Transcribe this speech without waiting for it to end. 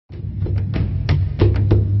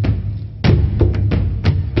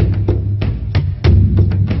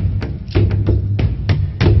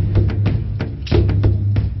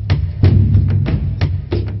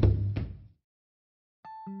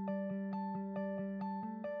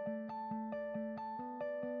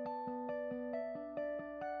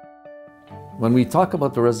When we talk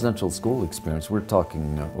about the residential school experience, we're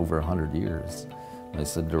talking over 100 years. I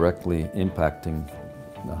said directly impacting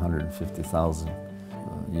 150,000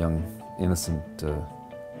 young, innocent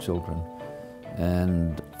children.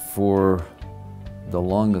 And for the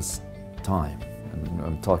longest time, and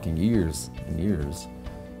I'm talking years and years,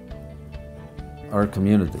 our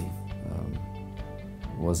community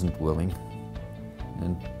wasn't willing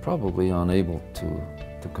and probably unable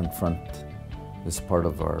to confront this part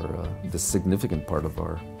of our, this significant part of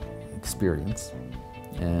our experience.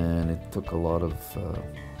 And it took a lot of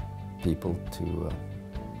people to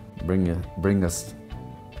bring us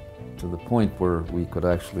to the point where we could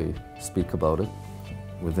actually speak about it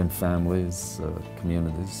within families,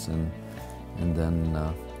 communities, and then,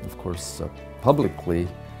 of course, publicly,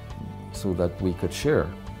 so that we could share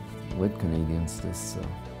with Canadians this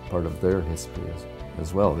part of their history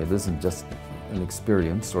as well. It isn't just an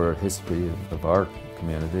experience or a history of our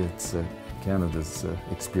community, it's Canada's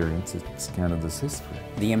experience, it's Canada's history.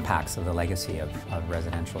 The impacts of the legacy of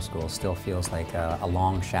residential schools still feels like a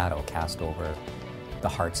long shadow cast over the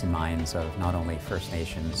hearts and minds of not only First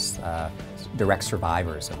Nations, direct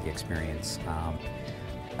survivors of the experience,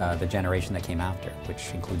 the generation that came after,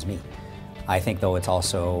 which includes me. I think, though, it's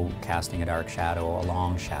also casting a dark shadow, a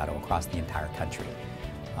long shadow across the entire country.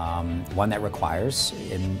 One that requires,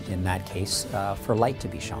 in that case, for light to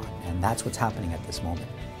be shone. And that's what's happening at this moment.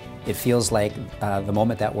 It feels like the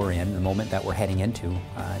moment that we're in, the moment that we're heading into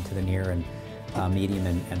the near and medium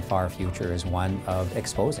and far future is one of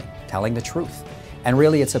exposing, telling the truth. And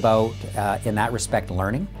really it's about, in that respect,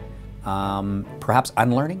 learning, perhaps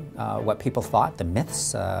unlearning what people thought, the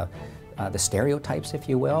myths, the stereotypes, if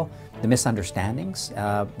you will, the misunderstandings,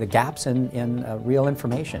 the gaps in real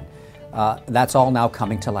information. That's all now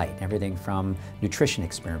coming to light. Everything from nutrition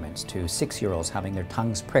experiments to 6-year-olds having their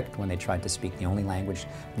tongues pricked when they tried to speak the only language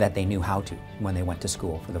that they knew how to when they went to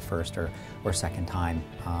school for the first or second time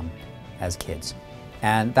as kids.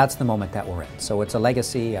 And that's the moment that we're in. So it's a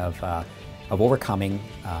legacy of overcoming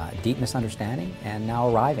deep misunderstanding and now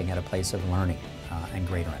arriving at a place of learning and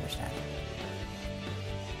greater understanding.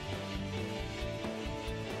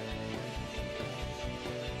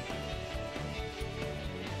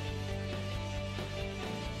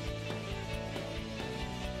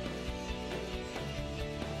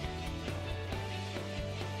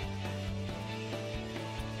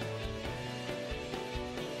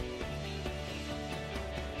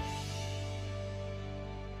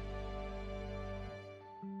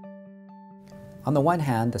 On the one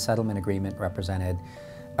hand, the settlement agreement represented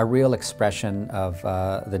a real expression of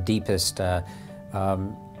the deepest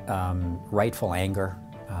rightful anger,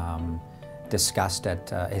 disgust at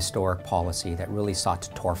historic policy that really sought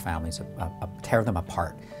to tear them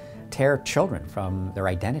apart, tear children from their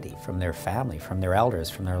identity, from their family, from their elders,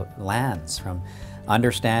 from their lands, from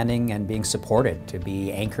understanding and being supported to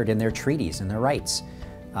be anchored in their treaties and their rights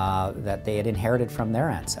that they had inherited from their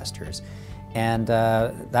ancestors. And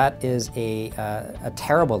that is a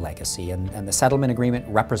terrible legacy, and the settlement agreement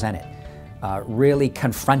represented really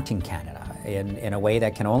confronting Canada in a way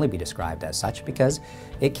that can only be described as such because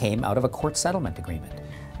it came out of a court settlement agreement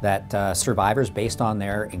that survivors, based on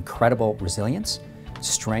their incredible resilience,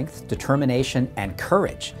 strength, determination, and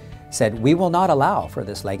courage, said, we will not allow for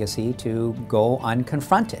this legacy to go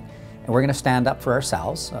unconfronted. And we're going to stand up for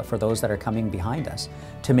ourselves, for those that are coming behind us,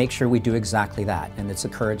 to make sure we do exactly that. And it's the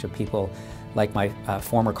courage of people like my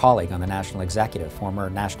former colleague on the National Executive, former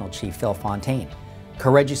National Chief Phil Fontaine,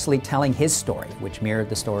 courageously telling his story, which mirrored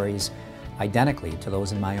the stories identically to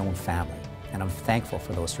those in my own family. And I'm thankful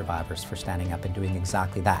for those survivors for standing up and doing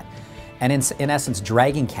exactly that. And in essence,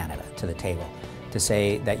 dragging Canada to the table to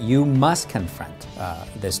say that you must confront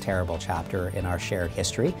this terrible chapter in our shared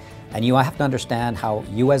history, and you have to understand how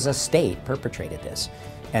you as a state perpetrated this,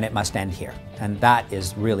 and it must end here. And that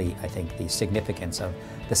is really, I think, the significance of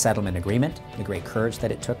the settlement agreement, the great courage that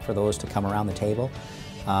it took for those to come around the table,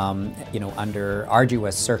 under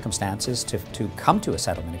arduous circumstances to come to a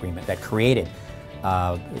settlement agreement that created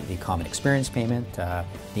the common experience payment, the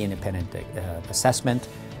independent assessment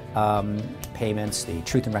payments, the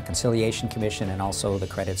Truth and Reconciliation Commission, and also the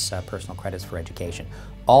credits, personal credits for education.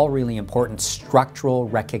 All really important structural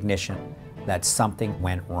recognition that something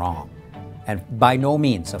went wrong. And by no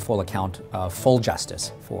means a full account of full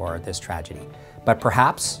justice for this tragedy. But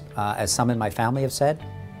perhaps, as some in my family have said,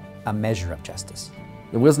 a measure of justice.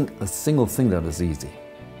 There wasn't a single thing that was easy.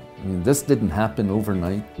 I mean, this didn't happen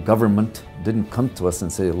overnight. The government didn't come to us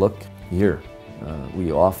and say, look, here,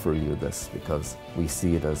 we offer you this because we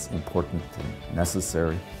see it as important and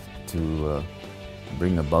necessary to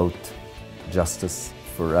bring about justice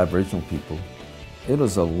for Aboriginal people It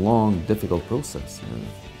was a long, difficult process.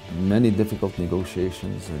 Many difficult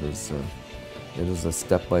negotiations. It is a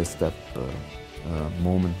step-by-step,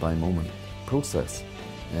 moment-by-moment process.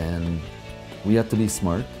 And we had to be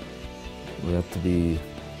smart, we had to be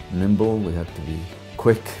nimble, we had to be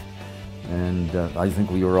quick, and I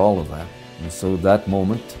think we were all of that. And so that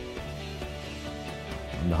moment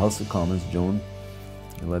in the House of Commons, June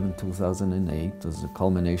 11, 2008, was the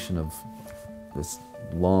culmination of this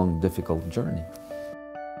long, difficult journey.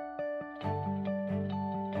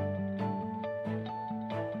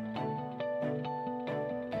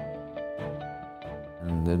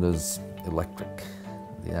 And it was electric,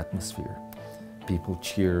 the atmosphere. People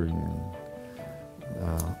cheering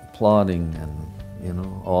and applauding, and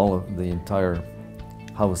all of the entire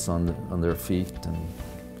house on their feet,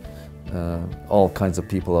 and all kinds of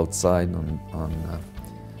people outside on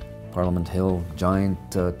Parliament Hill,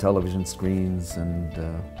 giant television screens, and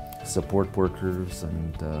support workers,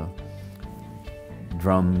 and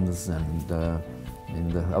drums, and in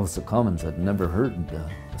the House of Commons I'd never heard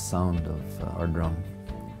the sound of our drum,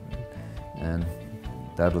 and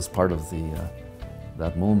that was part of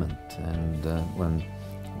that moment. And when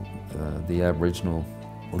the Aboriginal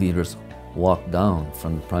leaders walked down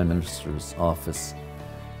from the Prime Minister's office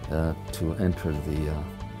to enter the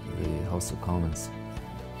House of Commons,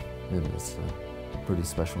 it was a pretty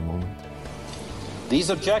special moment. These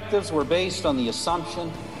objectives were based on the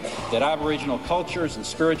assumption that Aboriginal cultures and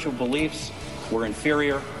spiritual beliefs were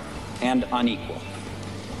inferior and unequal.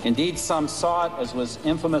 Indeed, some sought, as was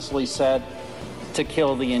infamously said, to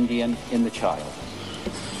kill the Indian in the child.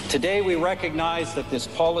 Today, we recognize that this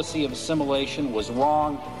policy of assimilation was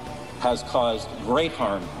wrong, has caused great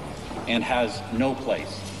harm, and has no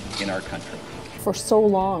place in our country. For so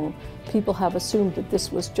long, people have assumed that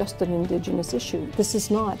this was just an Indigenous issue. This is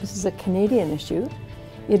not. This is a Canadian issue.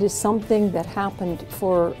 It is something that happened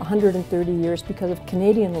for 130 years because of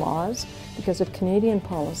Canadian laws, because of Canadian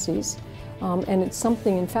policies, and it's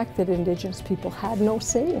something, in fact, that Indigenous people had no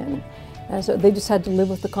say in. And so they just had to live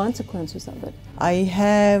with the consequences of it. I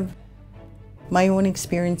have my own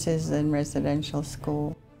experiences in residential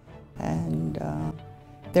school, and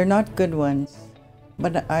they're not good ones.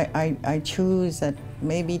 But I choose at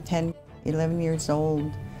maybe 10, 11 years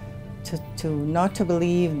old to not to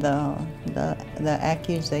believe the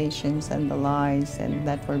accusations and the lies and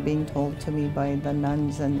that were being told to me by the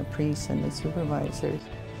nuns and the priests and the supervisors.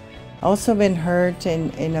 Also been hurt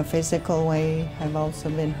in a physical way. I've also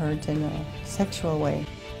been hurt in a sexual way.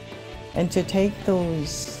 And to take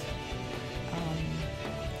those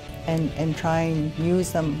and try and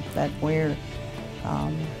use them that where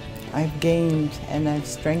I've gained and I've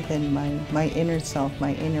strengthened my inner self,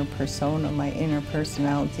 my inner persona, my inner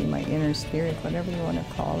personality, my inner spirit, whatever you want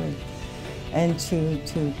to call it, and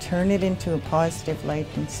to turn it into a positive light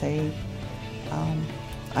and say,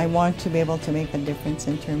 I want to be able to make a difference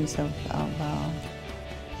in terms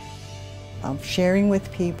of sharing with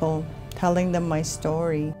people, telling them my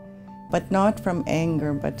story, but not from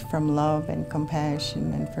anger, but from love and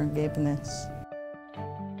compassion and forgiveness.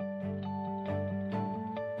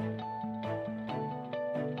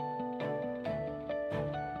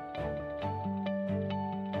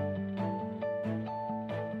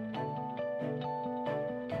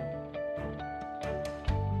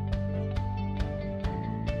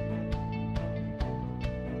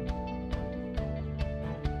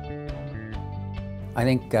 I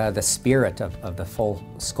think the spirit of the full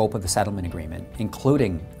scope of the settlement agreement,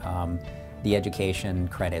 including the education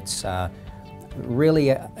credits,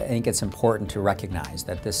 really I think it's important to recognize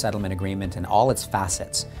that this settlement agreement in all its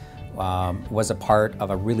facets was a part of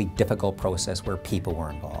a really difficult process where people were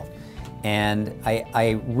involved. And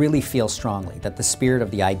I really feel strongly that the spirit of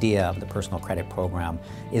the idea of the personal credit program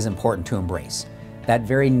is important to embrace. That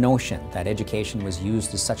very notion that education was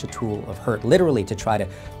used as such a tool of hurt, literally to try to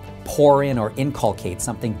pour in or inculcate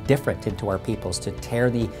something different into our peoples, to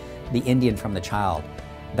tear the Indian from the child,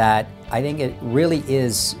 that I think it really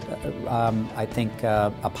is,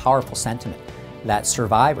 a powerful sentiment that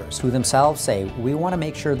survivors who themselves say, we want to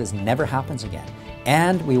make sure this never happens again,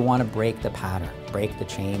 and we want to break the pattern, break the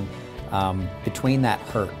chain between that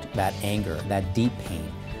hurt, that anger, that deep pain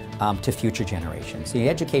to future generations. The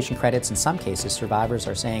education credits, in some cases, survivors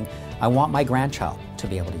are saying, I want my grandchild to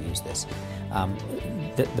be able to use this.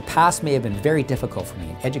 The past may have been very difficult for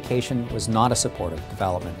me. Education was not a supportive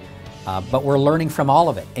development, but we're learning from all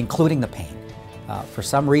of it, including the pain. For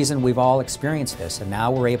some reason, we've all experienced this, and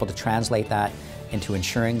now we're able to translate that into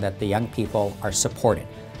ensuring that the young people are supported.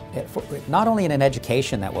 Not only in an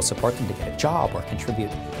education that will support them to get a job or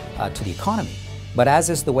contribute to the economy, but as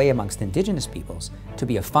is the way amongst Indigenous peoples, to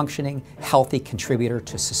be a functioning, healthy contributor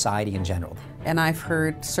to society in general. And I've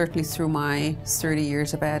heard, certainly through my 30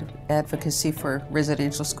 years of advocacy for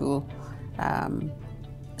residential school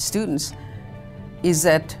students, is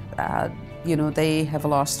that you know, they have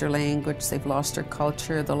lost their language, they've lost their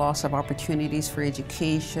culture, the loss of opportunities for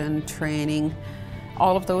education, training,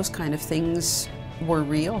 all of those kind of things were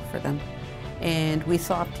real for them. And we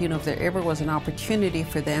thought, you know, if there ever was an opportunity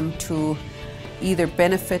for them to either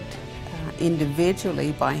benefit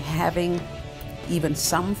individually by having even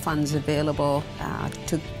some funds available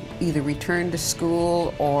to either return to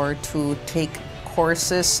school or to take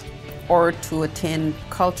courses or to attend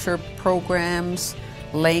culture programs,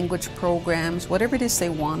 language programs, whatever it is they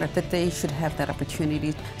wanted, that they should have that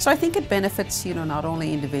opportunity. So I think it benefits, you know, not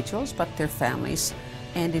only individuals but their families,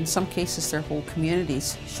 and in some cases their whole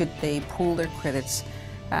communities, should they pool their credits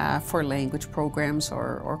for language programs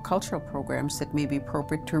or cultural programs that may be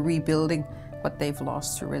appropriate to rebuilding what they've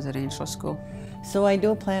lost through residential school. So I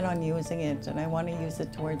do plan on using it, and I want to use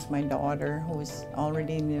it towards my daughter who's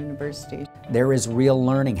already in university. There is real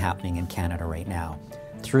learning happening in Canada right now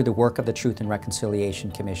through the work of the Truth and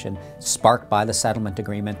Reconciliation Commission, sparked by the settlement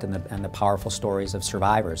agreement and the powerful stories of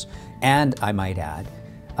survivors, and I might add,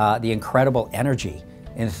 the incredible energy,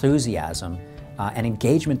 enthusiasm, and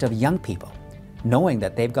engagement of young people, knowing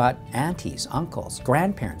that they've got aunties, uncles,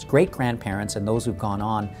 grandparents, great-grandparents, and those who've gone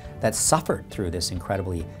on that suffered through this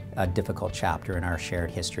incredibly difficult chapter in our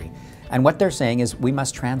shared history. And what they're saying is we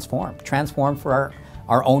must transform for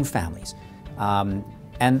our own families.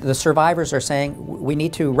 And the survivors are saying we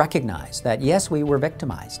need to recognize that, yes, we were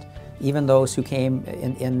victimized. Even those who came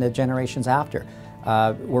in the generations after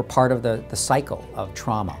were part of the cycle of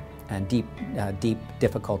trauma and deep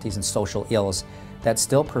difficulties and social ills that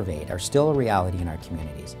still pervade, are still a reality in our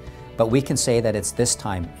communities. But we can say that it's this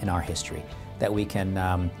time in our history that we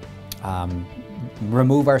can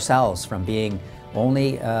remove ourselves from being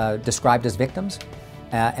only described as victims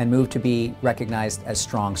and move to be recognized as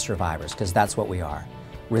strong survivors, because that's what we are.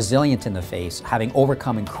 Resilient in the face, having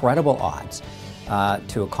overcome incredible odds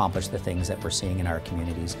to accomplish the things that we're seeing in our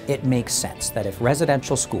communities. It makes sense that if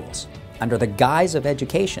residential schools, under the guise of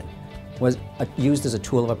education, was used as a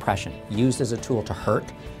tool of oppression, used as a tool to hurt,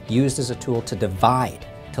 used as a tool to divide,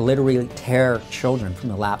 to literally tear children from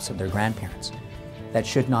the laps of their grandparents, that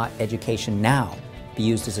should not education now be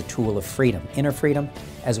used as a tool of freedom, inner freedom,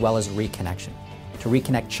 as well as reconnection, to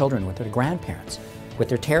reconnect children with their grandparents, with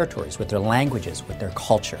their territories, with their languages, with their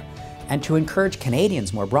culture, and to encourage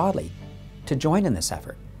Canadians more broadly to join in this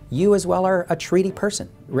effort. You as well are a treaty person,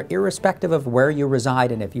 irrespective of where you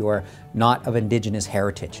reside and if you are not of Indigenous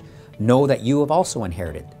heritage. Know that you have also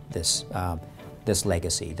inherited this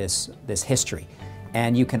legacy, this history,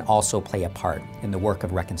 and you can also play a part in the work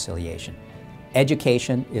of reconciliation.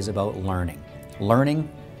 Education is about learning. Learning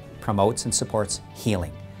promotes and supports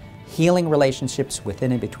healing. Healing relationships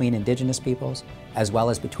within and between Indigenous peoples, as well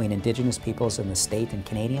as between Indigenous peoples and the state and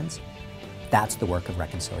Canadians, that's the work of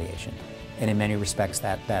reconciliation. And in many respects,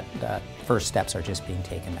 that first steps are just being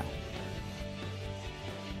taken now.